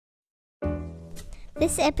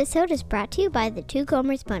This episode is brought to you by the Two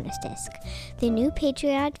Gomers bonus disc, the new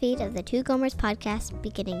Patreon feed of the Two Gomers podcast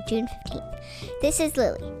beginning June 15th. This is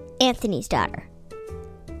Lily, Anthony's daughter.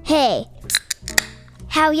 Hey,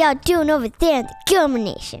 how y'all doing over there in the Gomer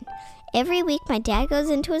Nation? Every week, my dad goes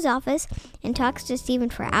into his office and talks to Steven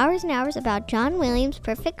for hours and hours about John Williams'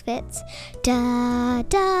 Perfect Fits. Da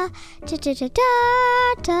da da da da da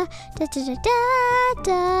da da da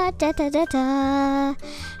da da da da da.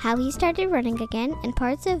 How he started running again, and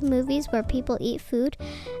parts of movies where people eat food,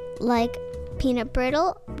 like peanut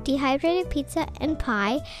brittle, dehydrated pizza, and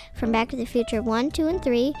pie from Back to the Future 1, 2, and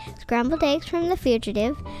 3, scrambled eggs from The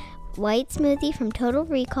Fugitive, white smoothie from Total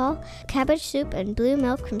Recall, cabbage soup, and blue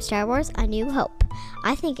milk from Star Wars: A New Hope.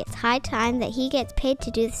 I think it's high time that he gets paid to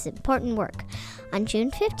do this important work. On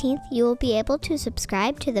June 15th, you will be able to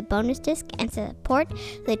subscribe to the bonus disc and support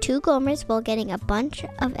the Two Gomers while getting a bunch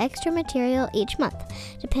of extra material each month.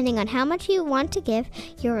 Depending on how much you want to give,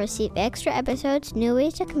 you'll receive extra episodes, new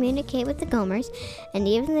ways to communicate with the Gomers, and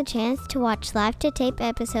even the chance to watch live-to-tape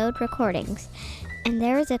episode recordings. And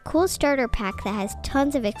there is a cool starter pack that has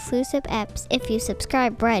tons of exclusive apps if you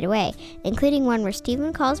subscribe right away, including one where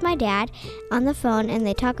Steven calls my dad on the phone and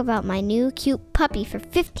they talk about my new cute puppy for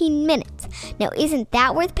 15 minutes. Now, isn't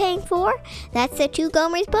that worth paying for? That's the Two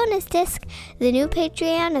Gomers bonus disc, the new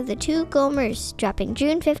Patreon of the Two Gomers, dropping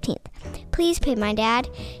June 15th. Please pay my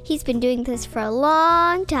dad. He's been doing this for a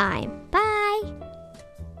long time. Bye!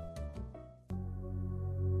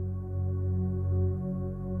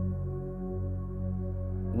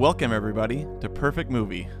 Welcome, everybody, to Perfect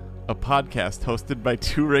Movie, a podcast hosted by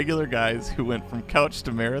two regular guys who went from couch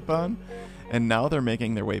to marathon, and now they're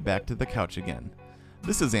making their way back to the couch again.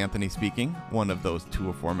 This is Anthony speaking, one of those two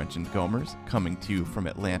aforementioned Gomers, coming to you from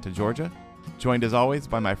Atlanta, Georgia, joined as always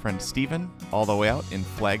by my friend Steven, all the way out in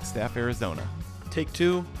Flagstaff, Arizona. Take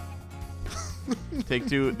two. Take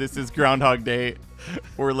two. This is Groundhog Day.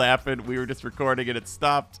 We're laughing. We were just recording and it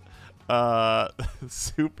stopped.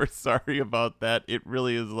 Super sorry about that. It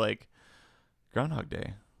really is like Groundhog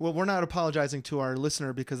Day. Well, we're not apologizing to our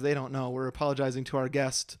listener because they don't know. We're apologizing to our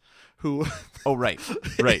guest who Oh, right.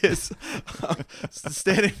 is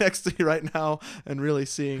standing next to you right now and really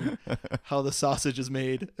seeing how the sausage is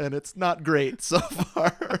made. And it's not great so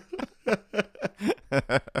far.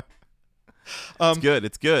 It's good.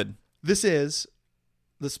 It's good. This is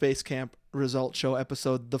the Space Camp Result Show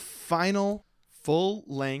episode, the final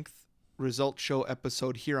full-length result show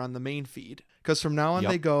episode here on the main feed, because from now on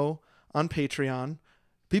they go on Patreon.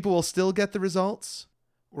 People will still get the results.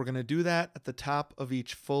 We're going to do that at the top of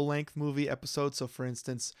each full-length movie episode. So for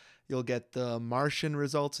instance, you'll get the Martian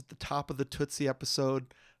results at the top of the Tootsie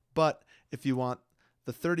episode. But if you want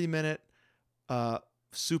the 30-minute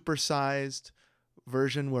supersized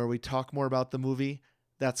version where we talk more about the movie,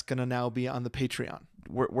 that's going to now be on the Patreon.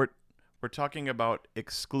 We're talking about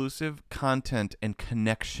exclusive content and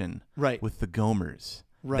connection with the Gomers.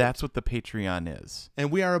 Right. That's what the Patreon is.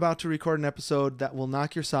 And we are about to record an episode that will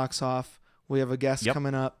knock your socks off. We have a guest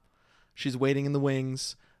coming up. She's waiting in the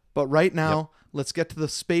wings. But right now, let's get to the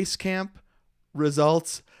Space Camp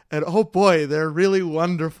results. And oh boy, they're really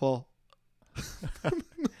wonderful.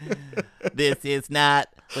 This is not...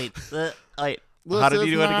 Wait. How did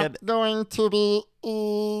you do it again? Going to be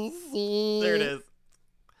easy. There it is.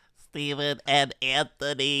 Steven and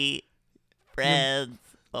Anthony, friends.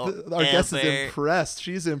 Our guest is impressed.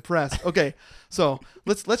 She's impressed. Okay, so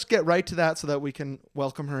let's get right to that so that we can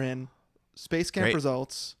welcome her in. Space Camp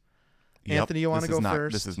results. Anthony, you want to go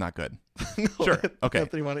first? This is not good. No, sure. Okay.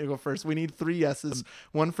 Anthony, why don't you go first? We need 3 yeses.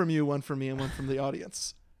 One from you, one from me, and one from the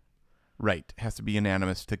audience. Right. Has to be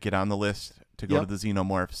unanimous to get on the list to go to the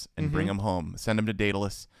Xenomorphs and bring them home. Send them to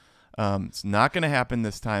Daedalus. It's not going to happen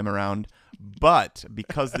this time around, but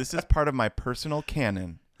because this is part of my personal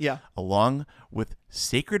canon, along with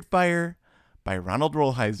Sacred Fire by Ronald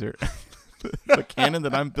Rolheiser, the canon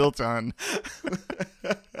that I'm built on,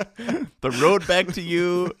 The Road Back to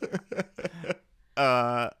You,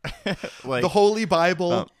 the Holy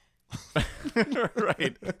Bible,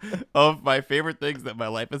 right, of my favorite things that my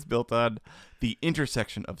life is built on, the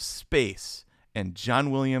intersection of space and John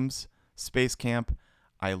Williams' Space Camp.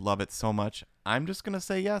 I love it so much. I'm just gonna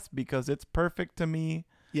say yes because it's perfect to me.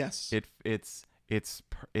 Yes. It's.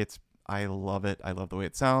 I love it. I love the way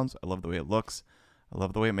it sounds. I love the way it looks. I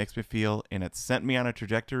love the way it makes me feel, and it sent me on a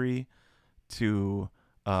trajectory to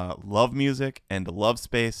love music and to love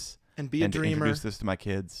space and be a dreamer. To introduce this to my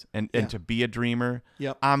kids and to be a dreamer.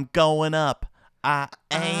 Yep. I'm going up. I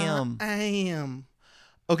am.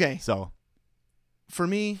 Okay. So, for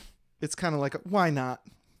me, it's kind of like why not?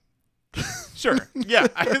 Sure. Yeah.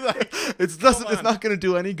 It's not going to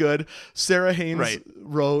do any good. Sarah Haynes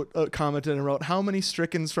commented and wrote, how many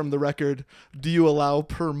Strickens from the record do you allow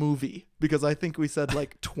per movie? Because I think we said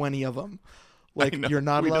like 20 of them. Like, you're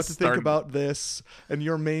not allowed to think about this. And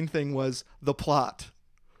your main thing was the plot.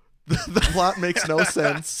 The plot makes no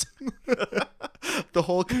sense. The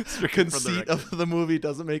whole conceit of the movie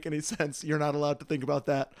doesn't make any sense. You're not allowed to think about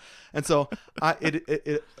that. And so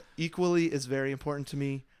it equally is very important to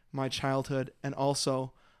me, my childhood and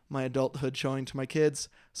also my adulthood showing to my kids.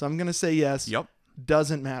 So I'm going to say yes. Yep.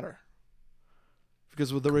 Doesn't matter.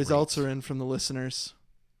 Because the results are in from the listeners.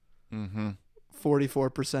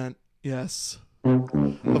 44% yes.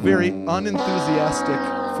 A very unenthusiastic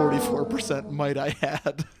 44%, might I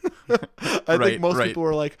add. I think most people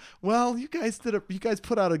were like, well, you guys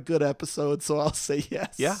put out a good episode, so I'll say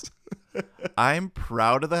yes. Yeah. I'm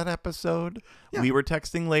proud of that episode. Yeah. We were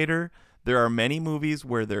texting later. There are many movies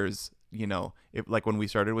where there's, like when we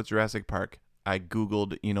started with Jurassic Park, I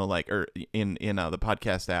Googled, in the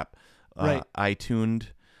podcast app, I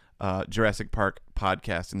tuned Jurassic Park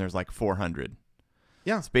podcast, and there's like 400.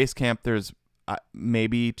 Yeah. Space Camp, there's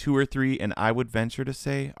maybe 2 or 3, and I would venture to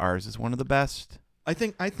say ours is one of the best. I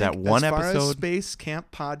think that one as far episode, as Space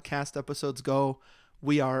Camp podcast episodes go,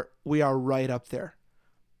 we are right up there.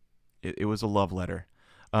 It was a love letter,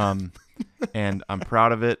 and I'm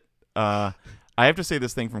proud of it. I have to say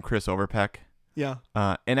this thing from Chris Overpeck. Yeah.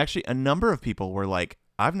 And actually, a number of people were like,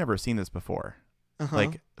 "I've never seen this before."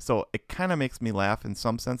 Like, so it kind of makes me laugh in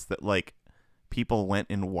some sense that like people went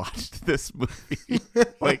and watched this movie.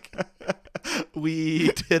 Like,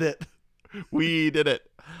 we did it. We did it.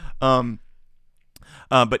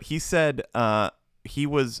 But he said he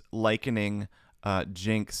was likening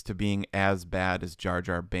Jinx to being as bad as Jar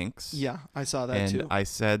Jar Binks. Yeah, I saw that too. And I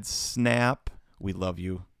said, snap, we love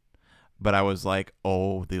you. But I was like,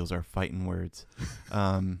 oh, those are fighting words.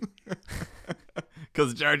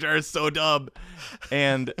 Because Jar Jar is so dumb.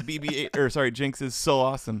 And Jinx is so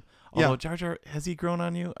awesome. Although Jar Jar, has he grown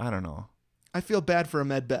on you? I don't know. I feel bad for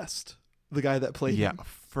Ahmed Best, the guy that played him.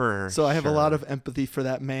 So I have a lot of empathy for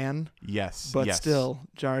that man. Yes. But still,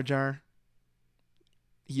 Jar Jar.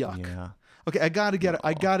 Yuck. Yeah. Okay, I gotta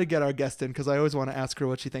get our guest in because I always want to ask her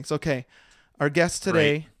what she thinks. Okay, our guest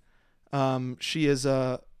today, she is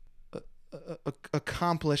a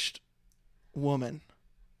accomplished woman.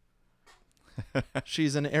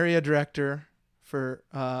 She's an area director for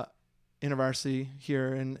InterVarsity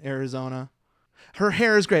here in Arizona. Her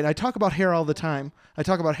hair is great. I talk about hair all the time. On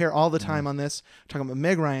this. I'm talking about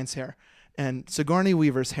Meg Ryan's hair and Sigourney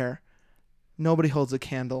Weaver's hair. Nobody holds a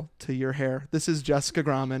candle to your hair. This is Jessica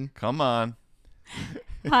Grauman. Come on.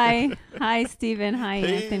 Hi, Stephen. Hi,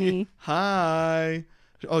 Anthony. Hi.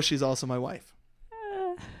 Oh, she's also my wife.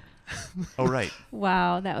 Oh, right.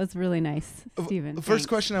 Wow, that was really nice, Stephen. The first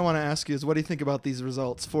question I want to ask you is, what do you think about these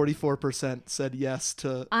results? 44% said yes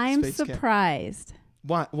to I'm Space Camp. surprised.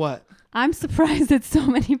 What? I'm surprised that so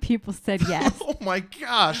many people said yes. Oh my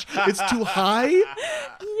gosh. It's too high?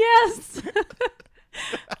 Yes.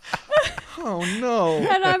 Oh no.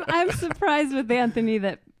 And I'm surprised with Anthony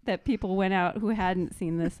that people went out who hadn't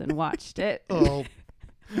seen this and watched it. Oh.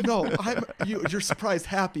 No, you're surprised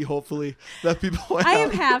happy, hopefully, that people went I out.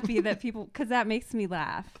 am happy that people, because that makes me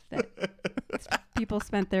laugh, that people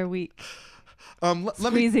spent their week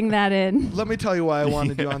squeezing that in. Let me tell you why I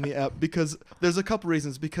wanted you on the app, because there's a couple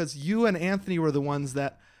reasons. Because you and Anthony were the ones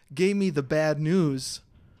that gave me the bad news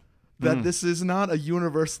that this is not a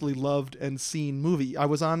universally loved and seen movie. I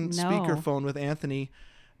was on speakerphone with Anthony,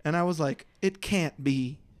 and I was like, it can't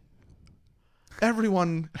be.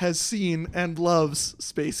 Everyone has seen and loves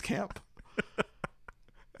Space Camp.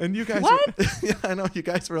 And you guys What? Yeah, I know. You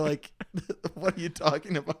guys were like, what are you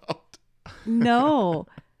talking about? No.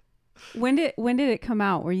 When did it come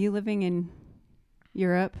out? Were you living in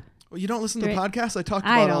Europe? Well, you don't listen to podcasts? I talked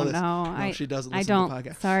about all this. I don't know. No, she doesn't I listen don't. to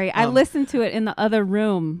podcasts. Sorry. I listened to it in the other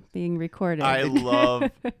room being recorded. I love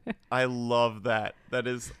that. That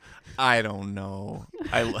is, I don't know.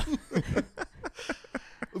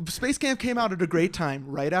 Space Camp came out at a great time,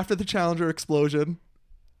 right after the Challenger explosion.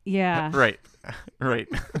 Yeah. Right.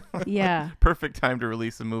 Yeah. Perfect time to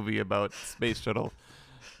release a movie about space shuttle.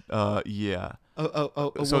 Yeah.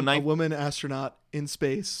 A woman astronaut in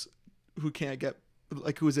space who can't get,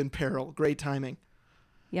 who is in peril. Great timing.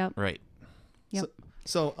 Yep. Right. Yep.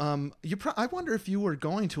 So I wonder if you were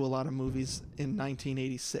going to a lot of movies in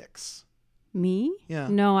 1986. Me? Yeah.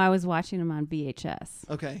 No, I was watching them on VHS.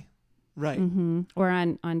 Okay. Right. Mm-hmm. Or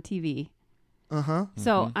on TV. Uh-huh.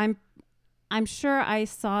 So I'm sure I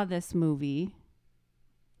saw this movie.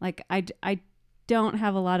 Like I don't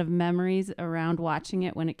have a lot of memories around watching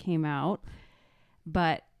it when it came out,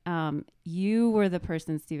 but you were the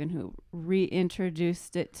person, Stephen, who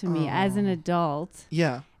reintroduced it to me as an adult.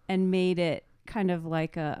 Yeah. And made it kind of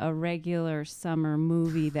like a regular summer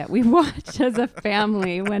movie that we watched as a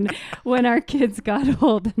family when our kids got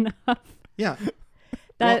old enough. Yeah.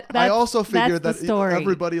 I also figured that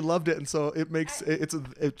everybody loved it, and so it makes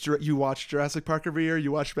you watch Jurassic Park every year,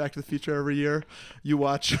 you watch Back to the Future every year, you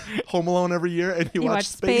watch Home Alone every year, and you watch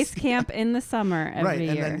Space Camp in the summer every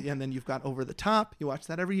year. And then you've got Over the Top. You watch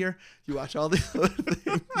that every year. You watch all the other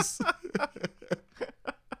things.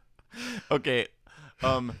 Okay,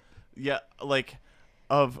 yeah, like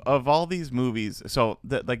of all these movies, so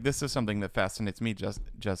like this is something that fascinates me,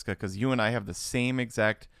 Jessica, because you and I have the same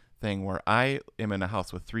exact thing where I am in a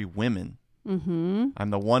house with 3 women. Mm-hmm.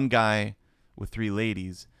 I'm the one guy with 3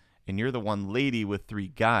 ladies, and you're the one lady with 3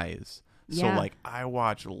 guys. So like I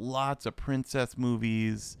watch lots of princess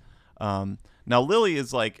movies. Now Lily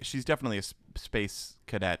is like, she's definitely a space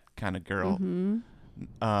cadet kind of girl.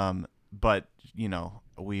 Mm-hmm. But you know,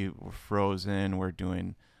 we're Frozen, we're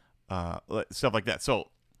doing stuff like that.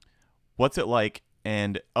 So what's it like?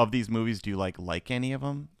 And of these movies, do you like any of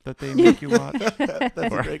them that they make you watch? That's a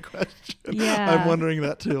great question. Yeah. I'm wondering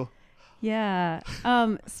that too. Yeah.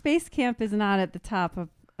 Space Camp is not at the top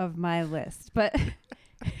of my list, but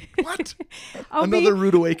what? Another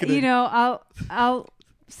rude awakening. You know, I'll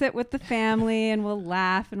sit with the family and we'll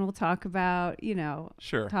laugh and we'll talk about,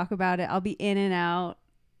 talk about it. I'll be in and out.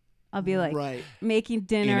 I'll be like making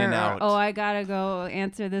dinner, or I gotta go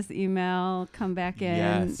answer this email, come back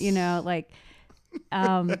in,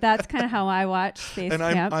 that's kind of how I watch Space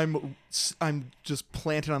Camp. I'm just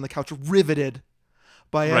planted on the couch, riveted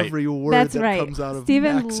by every word that comes out of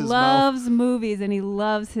Stephen Max's loves mouth. movies, and he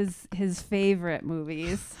loves his favorite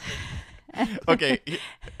movies. Okay,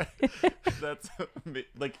 that's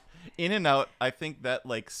like In and Out. I think that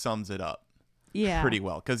like sums it up, pretty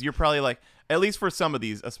well. Because you're probably like, at least for some of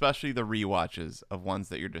these, especially the rewatches of ones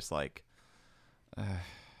that you're just like,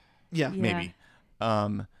 maybe.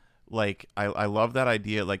 Like I love that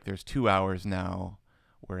idea. Like there's 2 hours now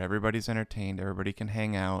where everybody's entertained, everybody can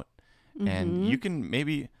hang out, and you can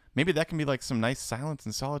maybe that can be like some nice silence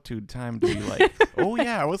and solitude time to be like, oh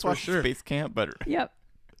yeah, I was watching Space Camp, but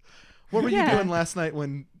what were you doing last night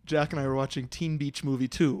when Jack and I were watching Teen Beach Movie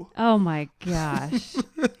 2? Oh my gosh.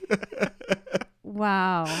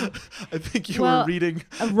 Wow. I think you were reading.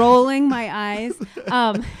 Rolling my eyes.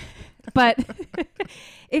 But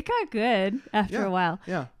it got good after a while.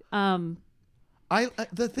 Yeah.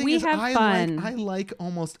 The thing we is, have fun. I like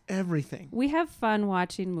almost everything. We have fun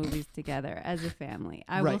watching movies together as a family.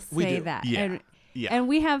 I will say that. Yeah. And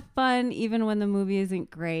we have fun even when the movie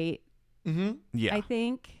isn't great. Mm-hmm. Yeah. I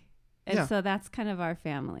think. And so that's kind of our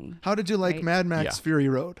family. How did you like Mad Max Fury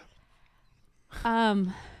Road?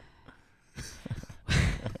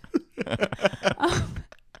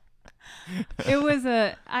 It was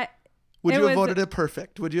Would you have voted it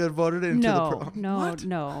perfect? Would you have voted it into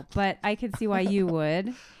No. But I could see why you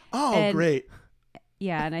would. Oh, great.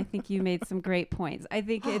 Yeah, and I think you made some great points. I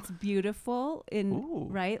think it's beautiful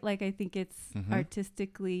right? Like I think it's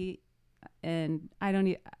artistically, and I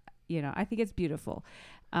think it's beautiful.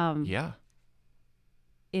 In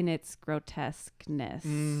its grotesqueness.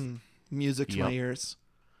 Music to my ears.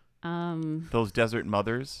 Those desert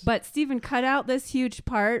mothers. But Stephen cut out this huge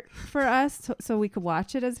part for us so we could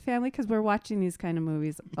watch it as a family, because we're watching these kind of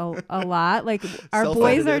movies a lot. Like our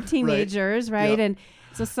boys are teenagers, right? Yep. And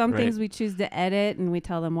so some things we choose to edit and we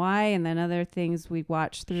tell them why, and then other things we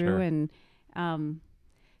watch through. And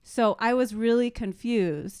so I was really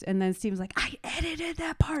confused, and then Steve was like, I edited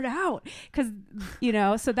that part out, because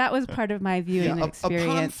so that was part of my viewing experience.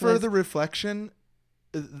 Upon further reflection,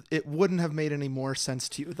 it wouldn't have made any more sense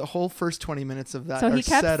to you. The whole first 20 minutes of that he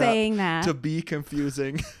kept saying that to be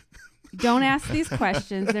confusing. Don't ask these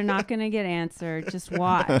questions. They're not going to get answered. Just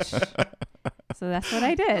watch. So that's what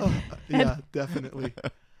I did. Yeah, definitely.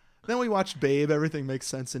 Then we watched Babe. Everything makes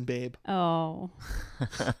sense in Babe. Oh.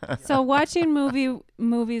 So watching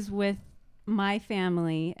movies with my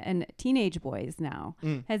family and teenage boys now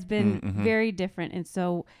has been very different. And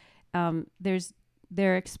so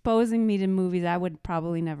they're exposing me to movies I would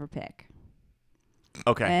probably never pick.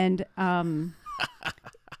 Okay. And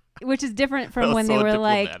which is different from when they were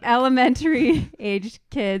like elementary aged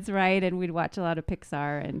kids, right? And we'd watch a lot of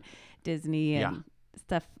Pixar and Disney and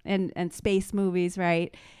stuff and space movies,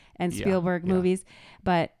 right? And Spielberg movies.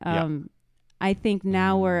 But I think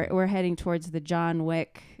now we're heading towards the John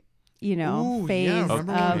Wick, phase. Yeah,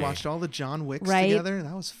 remember when we watched all the John Wicks together?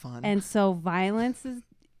 That was fun. And so violence is,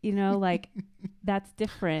 like that's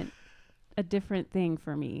different. a different thing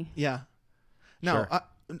for me. Yeah. Now,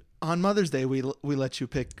 Sure. On Mother's Day, we let you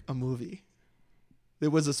pick a movie. It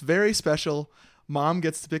was this very special. Mom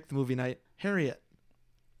gets to pick the movie night. Harriet.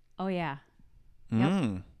 Oh yeah.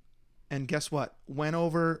 Mm. And guess what? Went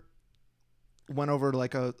over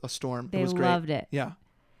like a storm. They it was great. loved it. Yeah.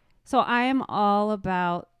 So I am all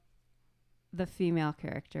about the female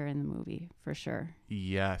character in the movie for sure.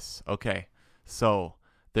 Yes. Okay. So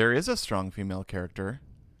there is a strong female character.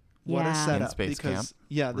 What a Yeah. setup. In Space because, Camp,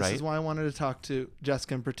 yeah, this right? is why I wanted to talk to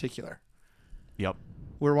Jessica in particular. Yep.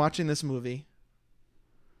 We're watching this movie.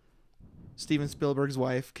 Steven Spielberg's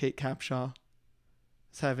wife, Kate Capshaw,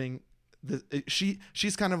 is having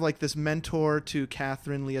she's kind of like this mentor to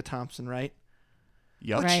Catherine Leah Thompson, right?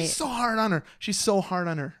 Yep. But Right. she's so hard on her. She's so hard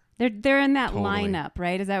on her. They're in that Totally. lineup,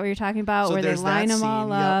 right? Is that what you're talking about? So Where they there's line that them all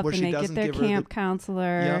scene, yeah, up where and she they get doesn't their give her the- camp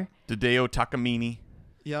counselor. Yep. Hideo Takamine,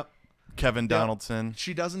 Yep. Kevin Yep. Donaldson.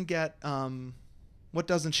 She doesn't get what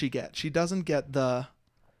doesn't she get? She doesn't get the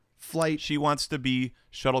flight She wants to be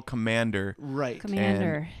shuttle commander. right.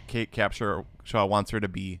 Commander. And Kate Capshaw wants her to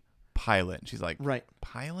be pilot. And she's like, Right.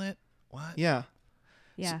 pilot? What? Yeah.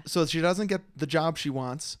 Yeah. So she doesn't get the job she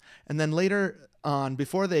wants. And then later on,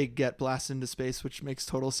 before they get blasted into space, which makes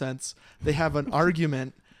total sense, they have an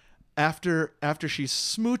argument after she's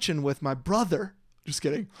smooching with my brother. Just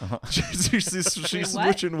kidding. She's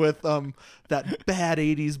What? smooching with that bad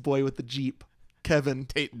 80s boy with the Jeep, Kevin.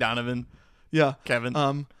 Tate Donovan. Yeah.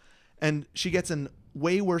 Kevin. And she gets in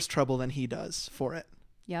way worse trouble than he does for it.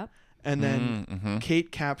 Yep. And then Mm-hmm.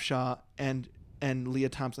 Kate Capshaw and Leah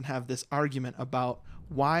Thompson have this argument about,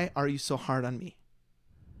 why are you so hard on me?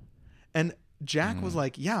 And Jack was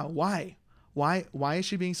like, yeah, why? Why is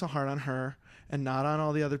she being so hard on her and not on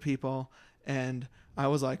all the other people? And I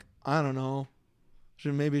was like, I don't know.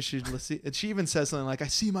 Maybe she'd see. She even says something like, I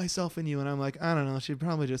see myself in you. And I'm like, I don't know. She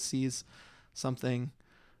probably just sees something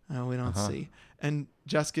we don't see. And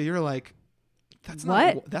Jessica, you're like, that's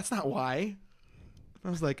not why. I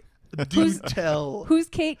was like, do tell. Who's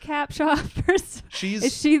Kate Capshaw first? She's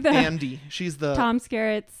Is she the Andy. She's the Tom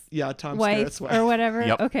Skerritt's Tom wife Skerritt's wife. or whatever?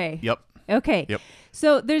 Yep. Okay. Yep. Okay. Yep.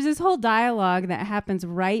 So there's this whole dialogue that happens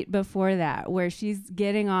right before that where she's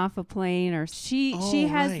getting off a plane or she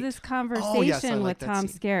has right. this I conversation like with that Tom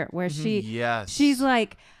scene. Skerritt where Yes. she's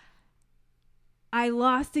like, I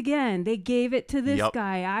lost again. They gave it to this Yep.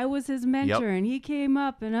 guy. I was his mentor and he came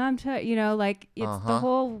up and I'm like it's the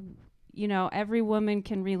whole, every woman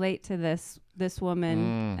can relate to this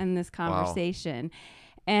woman and this conversation.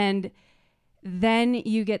 And then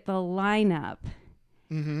you get the lineup.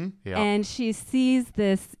 Mm-hmm. Yep. And she sees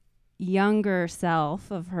this younger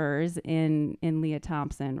self of hers in Leah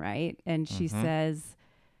Thompson, right? And she says,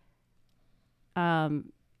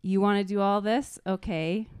 you want to do all this?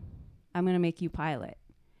 Okay, I'm going to make you pilot.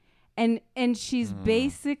 And she's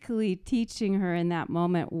basically teaching her in that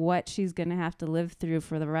moment what she's going to have to live through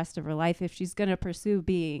for the rest of her life if she's going to pursue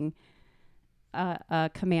being a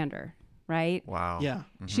commander, right? Wow. Yeah.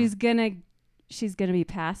 She's gonna be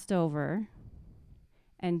passed over,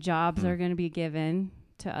 and jobs are gonna be given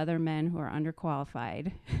to other men who are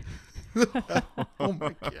underqualified. Oh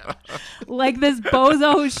my gosh. Like this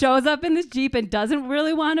bozo who shows up in this Jeep and doesn't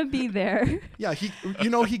really want to be there. Yeah, he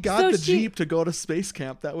got So the she- Jeep to go to space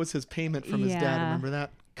camp. That was his payment from his dad. Yeah. Remember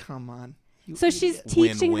that? Come on. You So she's idiot.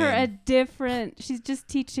 teaching her Win-win. she's just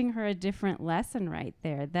teaching her a different lesson right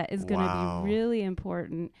there that is going to Wow. be really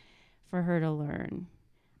important for her to learn,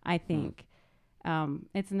 I think.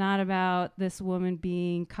 It's not about this woman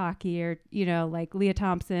being cocky or, like Leah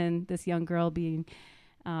Thompson, this young girl being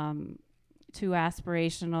too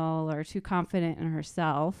aspirational or too confident in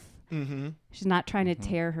herself. Mm-hmm. She's not trying to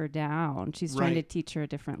tear her down. She's trying to Right. teach her a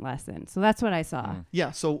different lesson. So that's what I saw.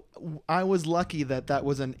 Yeah, so I was lucky that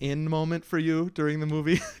was an in moment for you during the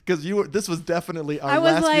movie because this was definitely our I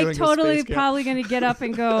was last like viewing of totally Space Camp. probably going to get up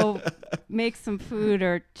and go make some food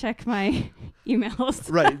or check my emails.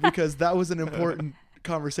 Right, because that was an important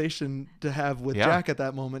conversation to have with Yeah. Jack at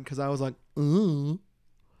that moment because I was like, ooh.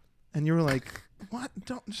 And you were like, what?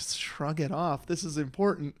 Don't just shrug it off. This is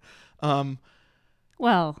important.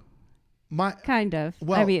 Well, My kind of. I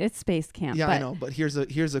Well, mean, it's space camp. Yeah, but I know, but here's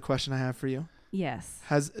a question I have for you. Yes.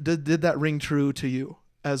 Did that ring true to you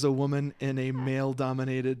as a woman in a male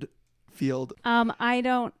dominated field? I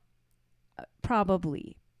don't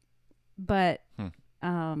probably, but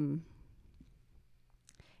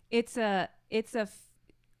it's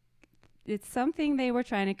something they were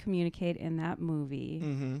trying to communicate in that movie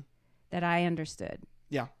Mm-hmm. that I understood.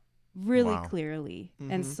 Yeah. Really Wow. clearly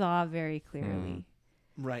and Mhm. saw very clearly.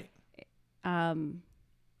 Right.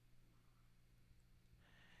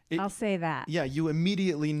 I'll say that. Yeah, you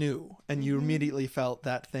immediately knew, and you immediately felt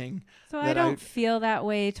that thing. So I don't feel that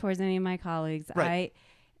way towards any of my colleagues. Right.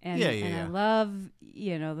 And I love,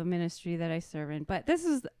 the ministry that I serve in. But this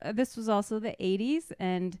was also the 80s,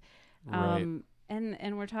 and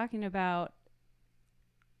and we're talking about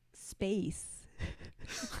space.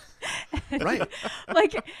 Right.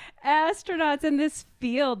 Like astronauts in this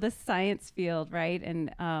field, the science field, right?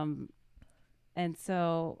 And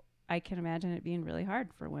so I can imagine it being really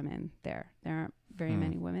hard for women there. There aren't very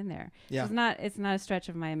many women there. Yeah. So it's not a stretch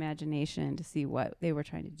of my imagination to see what they were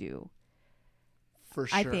trying to do. For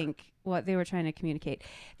sure. I think what they were trying to communicate.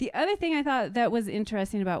 The other thing I thought that was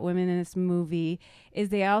interesting about women in this movie is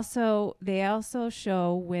they also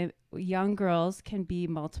show young girls can be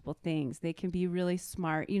multiple things. They can be really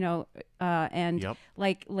smart, and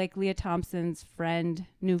like Leah Thompson's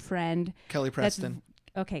new friend. Kelly Preston.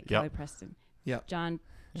 Kelly Preston. Yeah. John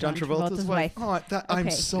Travolta's wife. Oh, I'm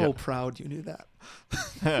so proud you knew that.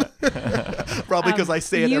 Probably because I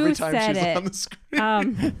say it every time she's on the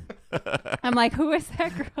screen. I'm like, who is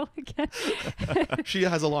that girl again? She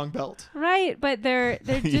has a long belt. Right, but they're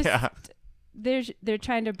just they're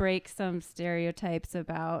trying to break some stereotypes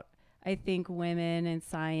about, I think, women and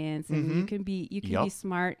science, and you can be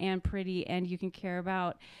smart and pretty, and you can care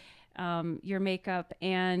about your makeup,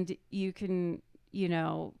 and you can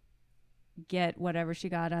get whatever she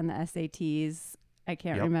got on the SATs. I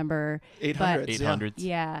can't remember. 800s.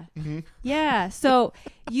 Yeah. Mm-hmm. Yeah. So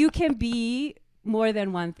you can be more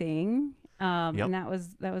than one thing. And that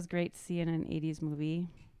was great to see in an 80s movie.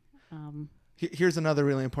 Here's another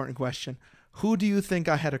really important question. Who do you think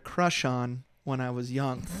I had a crush on when I was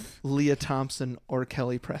young? Leah Thompson or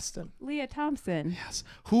Kelly Preston? Leah Thompson. Yes.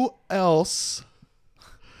 Who else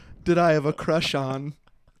did I have a crush on?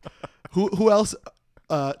 Who else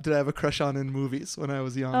did I have a crush on in movies when I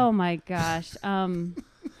was young? Oh my gosh.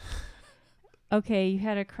 Okay, you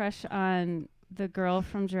had a crush on the girl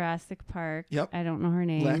from Jurassic Park. Yep. I don't know her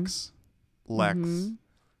name. Lex. Mm-hmm.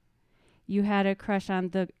 You had a crush on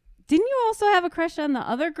didn't you also have a crush on the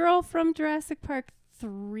other girl from Jurassic Park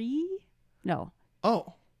 3? No.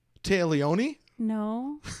 Oh, Téa Leoni?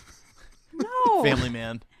 No. No. Family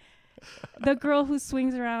Man. The girl who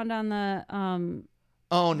swings around on the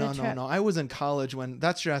Oh, no. I was in college when...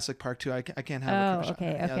 That's Jurassic Park 2. I can't have a crush on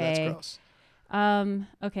her. Yeah, that's gross.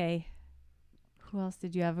 Okay. Who else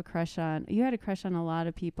did you have a crush on? You had a crush on a lot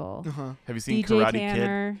of people. Uh-huh. Have you seen DJ Karate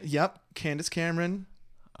Tanner. Kid? Yep. Candace Cameron.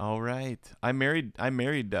 All right. I married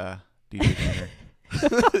DJ Tanner.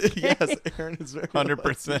 Yes, Aaron is very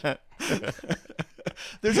 100%.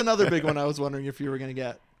 There's another big one I was wondering if you were going to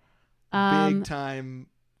get. Big time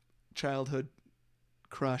childhood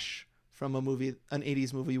crush from a movie, an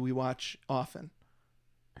 80s movie we watch often.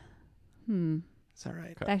 Is that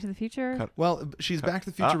right? Back to the Future? Well, she's Back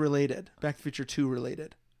to the Future related. Back to the Future 2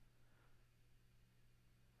 related.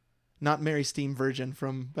 Not Mary Steenburgen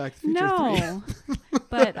from Back to the Future 3.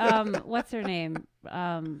 But what's her name?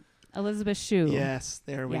 Elizabeth Shue. Yes,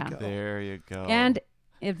 there we go. There you go. And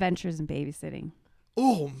Adventures in Babysitting.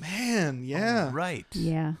 Oh, man, yeah. Oh, right.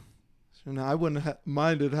 Yeah. So now I wouldn't have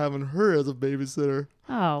minded having her as a babysitter.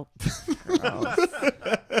 Oh.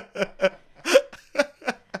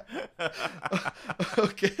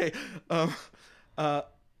 Okay.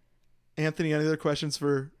 Anthony, any other questions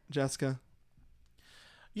for Jessica?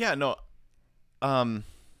 Yeah, no. I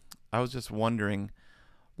was just wondering,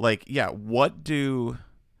 what do...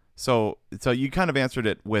 So you kind of answered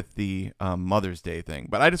it with the Mother's Day thing,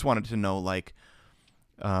 but I just wanted to know,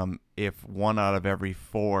 if 1 out of every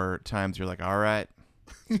 4 times you're like, all right,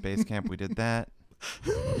 space camp, we did that.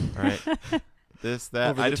 All right, this,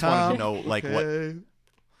 that. I just wanted to know, what...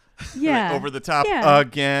 Yeah. Over the top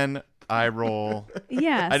again, eye roll.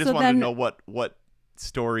 Yeah. I just wanted to know what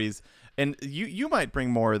stories... And you might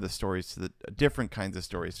bring more of the stories to the different kinds of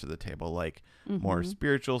stories to the table, like more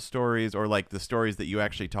spiritual stories, or like the stories that you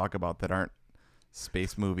actually talk about that aren't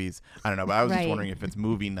space movies. I don't know, but I was just wondering if it's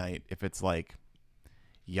movie night, if it's like,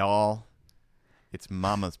 y'all, it's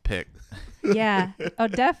Mama's pick. Yeah. Oh,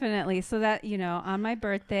 definitely. So that, on my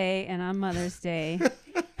birthday and on Mother's Day,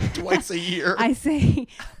 twice a year, I say,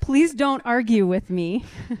 please don't argue with me.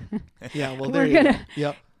 Yeah. Well, there you go.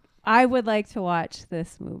 Yep. I would like to watch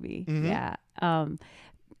this movie. Mm-hmm. Yeah.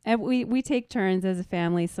 And we take turns as a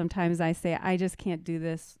family. Sometimes I say, I just can't do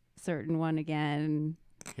this certain one again.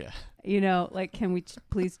 Yeah. Can we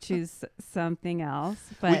please choose something else?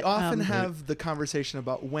 But we often have the conversation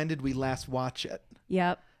about when did we last watch it?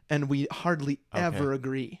 Yep. And we hardly ever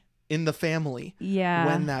agree in the family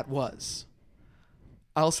when that was.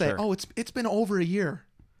 I'll say, it's been over a year.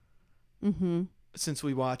 Mm-hmm. since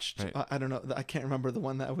we watched, Right. I don't know, I can't remember the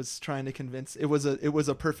one that I was trying to convince. It was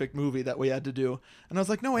a perfect movie that we had to do, and I was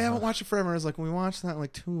like, no, I haven't watched it forever. I was like, we watched that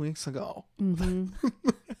like 2 weeks ago. Mm-hmm.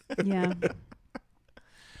 Yeah.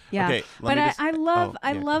 Yeah, Okay, but I love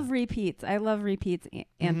yeah. love repeats. I love repeats,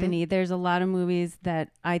 Anthony. There's a lot of movies that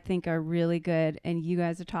I think are really good, and you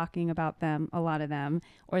guys are talking about them, a lot of them,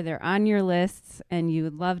 or they're on your lists, and you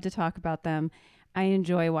would love to talk about them. I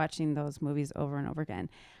enjoy watching those movies over and over again.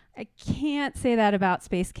 I can't say that about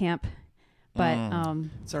Space Camp, but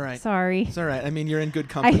It's all right. sorry. It's all right. I mean, you're in good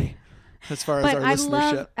company as far as our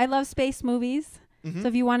listenership. I love space movies. Mhm. So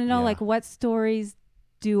if you want to know Yeah. like what stories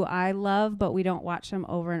do I love, but we don't watch them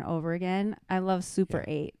over and over again, I love Super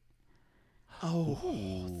 8.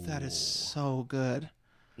 Oh, that is so good.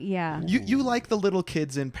 Yeah. You like the little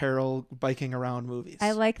kids in peril biking around movies.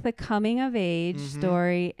 I like the coming of age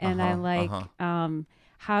story, and I Uh-huh, like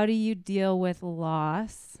how do you deal with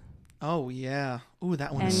loss Oh yeah. Ooh,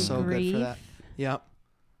 that one and is so grief. good for that. Yep.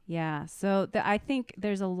 Yeah. So I think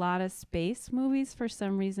there's a lot of space movies for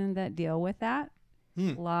some reason that deal with that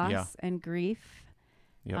loss Yeah. and grief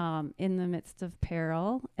Yep. in the midst of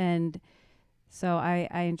peril. And so I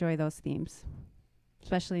enjoy those themes,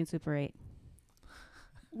 especially in Super 8.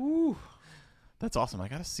 Ooh. That's awesome. I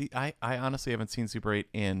gotta see. I honestly haven't seen Super 8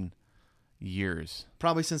 in years.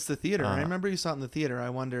 Probably since the theater. I Uh, remember you saw it in the theater. I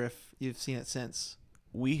wonder if you've seen it since.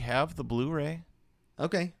 We have the Blu-ray.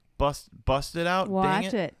 Okay. Bust it out.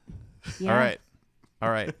 Watch dang it. Yeah. All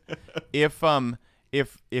right.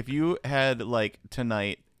 If you had like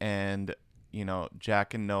tonight and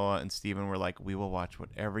Jack and Noah and Steven were like, we will watch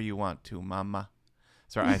whatever you want to, mama.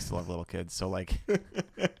 Sorry, I still have little kids, so like They're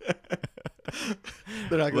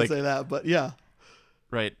not gonna Like- say that, but yeah.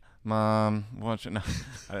 right, mom, watch it. No,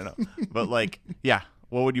 I don't know. But like, yeah,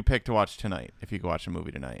 what would you pick to watch tonight if you could watch a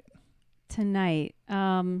movie tonight? Tonight.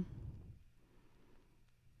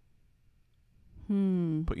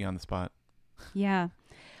 Put you on the spot. Yeah.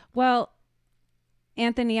 Well,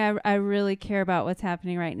 Anthony, I really care about what's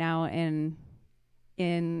happening right now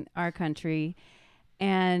in our country,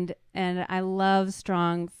 and I love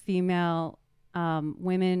strong female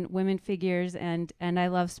women figures, and I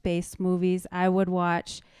love space movies. I would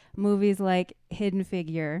watch movies like Hidden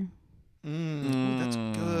Figure. Ooh, that's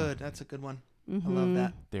good. That's a good one. I love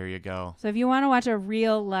that. There you go. So if you want to watch a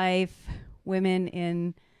real life women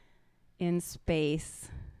in space,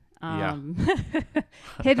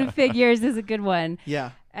 Hidden Figures is a good one.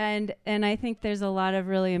 Yeah. And I think there's a lot of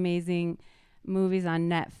really amazing movies on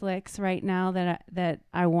Netflix right now that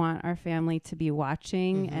I want our family to be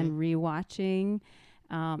watching and rewatching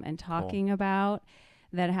and talking about,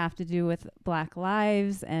 that have to do with Black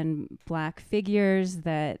lives and Black figures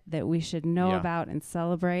that we should know about and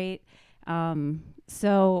celebrate.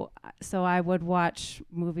 So I would watch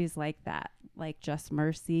movies like that, like Just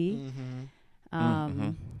Mercy,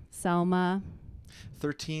 Selma,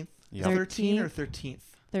 13th. Yep. 13 or 13th?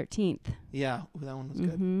 13th. Yeah. Ooh, that one was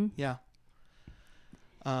good. Yeah.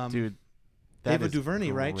 Dude, that Ava is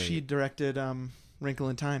DuVernay, right? great. She directed Wrinkle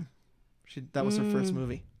in Time. That was her first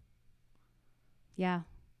movie. Yeah.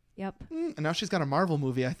 Yep. And now she's got a Marvel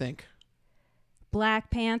movie, I think.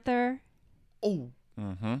 Black Panther. Oh,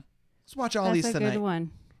 Mm-hmm. let's watch all That's these a tonight. good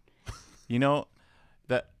one. You know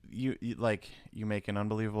that you make an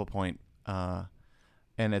unbelievable point, and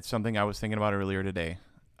it's something I was thinking about earlier today.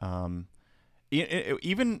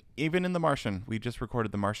 Even in The Martian, we just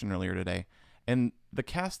recorded The Martian earlier today, and the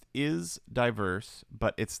cast is diverse,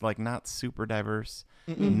 but it's like not super diverse.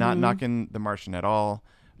 Not knocking The Martian at all,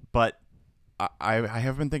 but I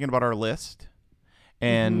have been thinking about our list,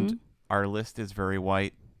 and our list is very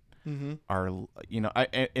white. Our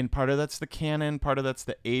and part of that's the canon, part of that's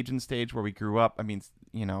the age and stage where we grew up. I mean,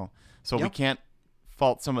 so we can't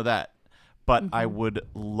fault some of that, but I would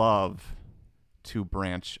love to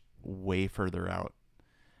branch way further out.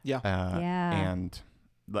 Yeah.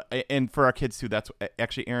 And for our kids too. That's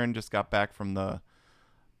actually Erin just got back from the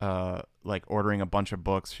like ordering a bunch of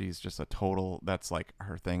books. She's just a total. That's like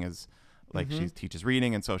her thing is like she teaches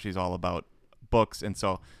reading, and so she's all about books, and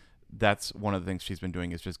so. That's one of the things she's been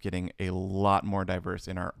doing is just getting a lot more diverse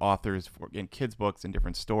in our authors in kids' books and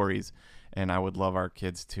different stories. And I would love our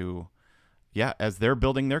kids to, as they're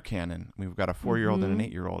building their canon, we've got a 4-year-old and an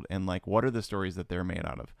 8-year-old, and like, what are the stories that they're made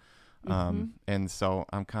out of? And so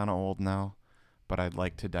I'm kind of old now, but I'd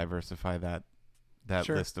like to diversify that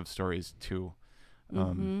Sure. list of stories too.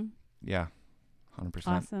 100%.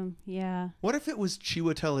 Awesome. Yeah. What if it was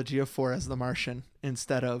Chiwetel Ejiofor as the Martian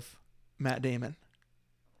instead of Matt Damon?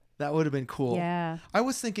 That would have been cool. Yeah. I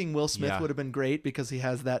was thinking Will Smith Yeah. would have been great because he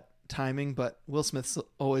has that timing, but Will Smith's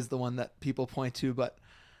always the one that people point to. But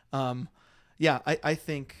yeah, I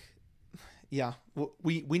think, yeah,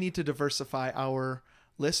 we need to diversify our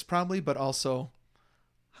list probably, but also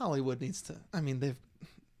Hollywood needs to. I mean,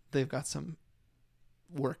 they've got some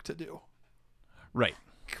work to do. Right.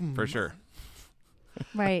 For sure.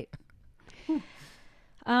 Right.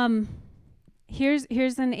 Here's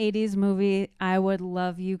an 80s movie I would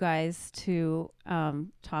love you guys to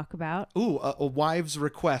talk about. Ooh, a wives'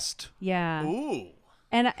 request. Yeah. Ooh.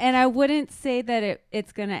 And I wouldn't say that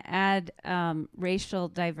it's going to add racial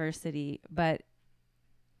diversity, but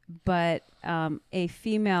a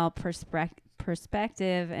female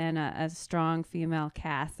perspective and a strong female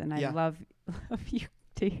cast. And I'd love you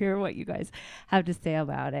to hear what you guys have to say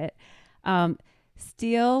about it.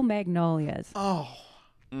 Steel Magnolias. Oh,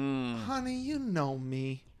 honey, you know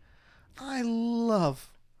me. I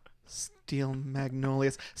love Steel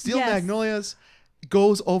Magnolias. Steel Magnolias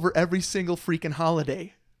goes over every single freaking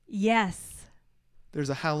holiday. Yes.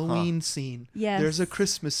 There's a Halloween scene. Yes. There's a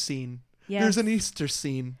Christmas scene. Yes. There's an Easter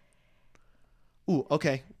scene. Ooh,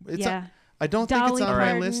 okay. I don't Dolly think it's on my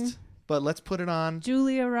Parton, list, but let's put it on.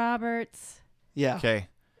 Julia Roberts. Yeah. Okay.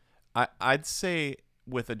 I'd say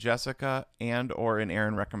with a Jessica and or an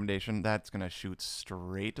Aaron recommendation, that's going to shoot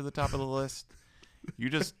straight to the top of the list. You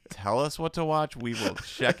just tell us what to watch. We will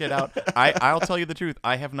check it out. I'll tell you the truth.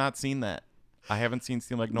 I have not seen that. I haven't seen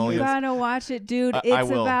Steel Magnolias. You gotta watch it, dude. I It's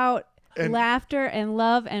will. about And- laughter and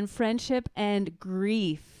love and friendship and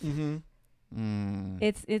grief. Mm-hmm.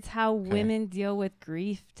 It's how women deal with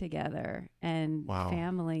grief together and Wow.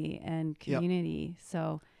 family and community.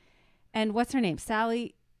 So, and what's her name?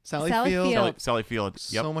 Sally Sally Field. Field. Sally Field.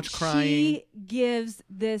 Yep. So much crying. She gives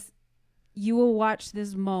this. You will watch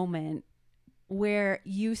this moment where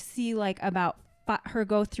you see like about her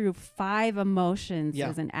go through 5 emotions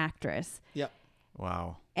as an actress. Yeah.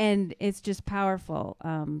 Wow. And it's just powerful.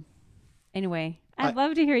 Anyway, I'd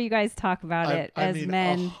love to hear you guys talk about it as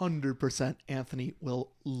men. 100% Anthony will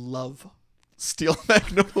love Steel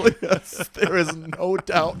Magnolias. There is no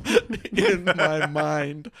doubt in my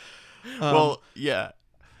mind. Well, yeah.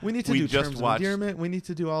 We need to we do just terms of watched- endearment. We need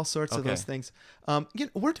to do all sorts of Okay. those things.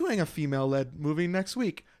 We're doing a female-led movie next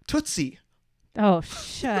week. Tootsie. Oh,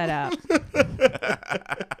 shut up.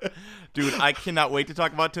 Dude, I cannot wait to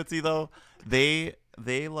talk about Tootsie though. They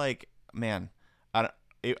like, man,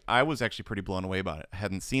 I was actually pretty blown away about it. I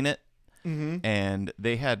hadn't seen it, and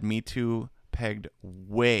they had Me Too pegged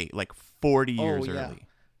way like 40 years early.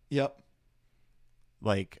 Yep.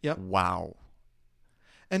 Like, wow.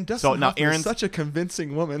 And Dustin now Hoffman is Aaron's- such a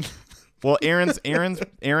convincing woman. Well, Aaron's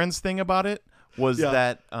thing about it was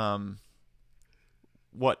that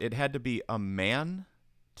it had to be a man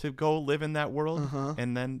to go live in that world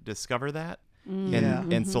and then discover that.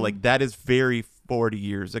 And so like that is very 40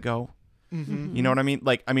 years ago. You know what I mean?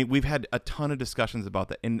 Like, I mean, we've had a ton of discussions about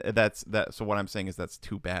that, and that's that. So what I'm saying is that's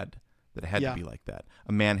too bad that it had to be like that.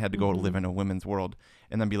 A man had to go live in a women's world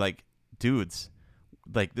and then be like, dudes,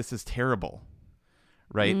 like this is terrible,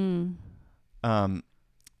 right?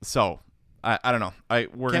 So I don't know. We're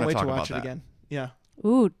Can't gonna wait talk to about watch it that again. Yeah.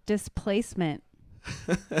 Ooh, displacement.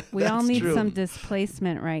 We all That's need true. some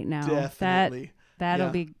displacement right now. Definitely. That'll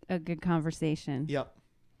Yeah. be a good conversation. Yep.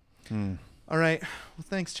 All right. Well,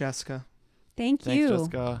 thanks, Jessica. Thanks Thanks, you.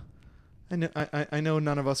 Jessica. I know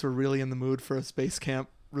none of us were really in the mood for a Space Camp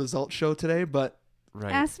result show today, but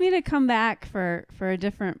Right. Ask me to come back for a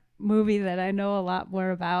different movie that I know a lot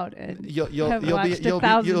more about and you'll have be watched you'll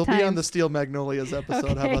 1,000 be on times. the Steel Magnolias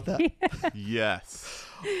episode. How about that? Yes.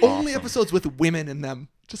 Only episodes with women in them.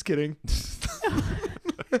 Just kidding.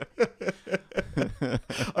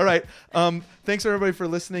 All right. Thanks everybody for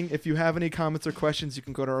listening. If you have any comments or questions, you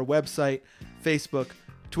can go to our website, Facebook,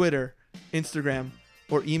 Twitter, Instagram,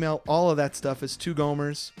 or email. All of that stuff is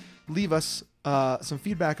 2gomers. Leave us some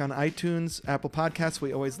feedback on iTunes, Apple Podcasts.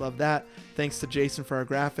 We always love that. Thanks to Jason for our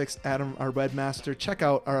graphics, Adam, our webmaster. Check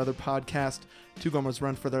out our other podcast, 2gomers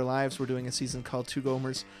Run for Their Lives. We're doing a season called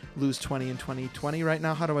 2gomers Lose 20 in 2020 right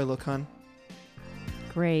now. How do I look, hun?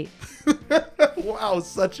 Great. Wow,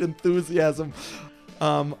 such enthusiasm.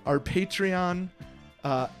 Our Patreon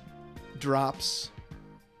drops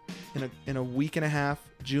in a week and a half,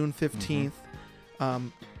 June 15th.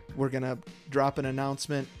 We're going to drop an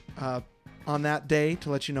announcement on that day to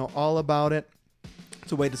let you know all about it.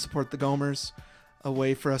 It's a way to support the Gomers, a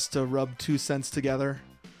way for us to rub 2 cents together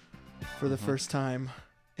for the first time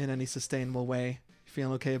in any sustainable way. You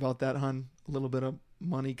feeling okay about that, hun? A little bit of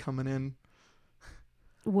money coming in.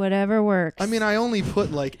 Whatever works. I mean, I only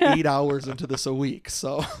put like 8 hours into this a week,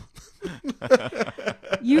 so.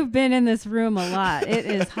 You've been in this room a lot. It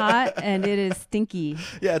is hot and it is stinky.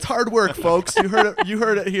 Yeah, it's hard work, folks. You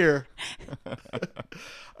heard it here.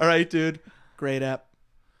 All right, dude. Great app.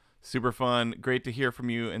 Super fun. Great to hear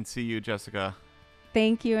from you and see you, Jessica.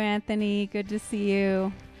 Thank you, Anthony. Good to see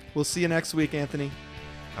you. We'll see you next week, Anthony.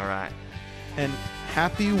 All right. And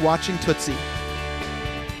happy watching Tootsie.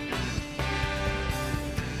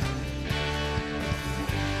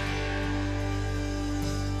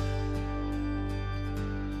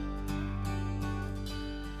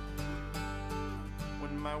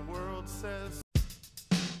 When my world says...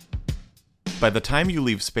 By the time you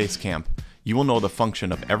leave space camp, you will know the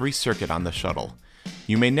function of every circuit on the shuttle.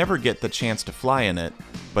 You may never get the chance to fly in it,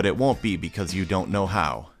 but it won't be because you don't know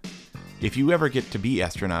how. If you ever get to be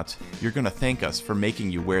astronauts, you're going to thank us for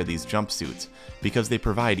making you wear these jumpsuits, because they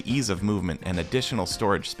provide ease of movement and additional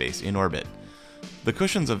storage space in orbit. The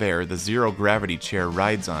cushions of air the zero-gravity chair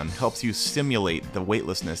rides on helps you simulate the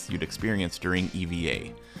weightlessness you'd experience during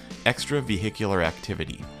EVA, extravehicular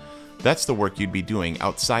activity. That's the work you'd be doing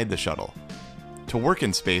outside the shuttle. To work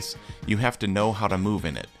in space, you have to know how to move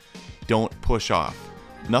in it. Don't push off.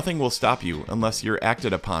 Nothing will stop you unless you're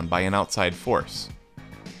acted upon by an outside force.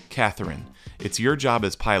 Catherine, it's your job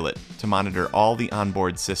as pilot to monitor all the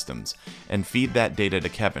onboard systems and feed that data to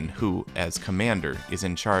Kevin, who, as commander, is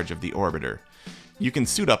in charge of the orbiter. You can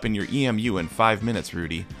suit up in your EMU in 5 minutes,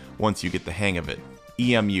 Rudy, once you get the hang of it.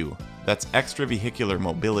 EMU, that's Extravehicular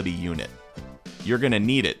Mobility Unit. You're going to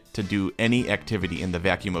need it to do any activity in the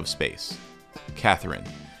vacuum of space. Catherine,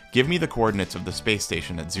 give me the coordinates of the space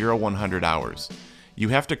station at 0100 hours. You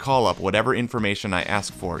have to call up whatever information I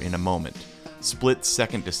ask for in a moment.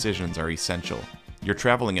 Split-second decisions are essential. You're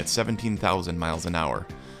traveling at 17,000 miles an hour.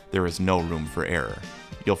 There is no room for error.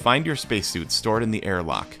 You'll find your spacesuit stored in the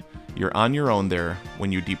airlock. You're on your own there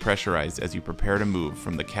when you depressurize as you prepare to move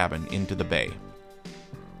from the cabin into the bay.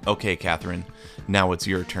 Okay, Catherine, now it's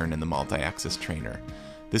your turn in the multi-axis trainer.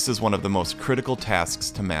 This is one of the most critical tasks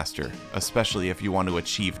to master, especially if you want to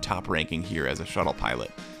achieve top ranking here as a shuttle pilot.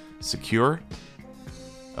 Secure?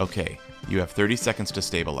 Okay, you have 30 seconds to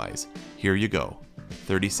stabilize. Here you go.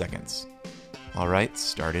 30 seconds. All right,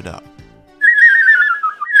 start it up.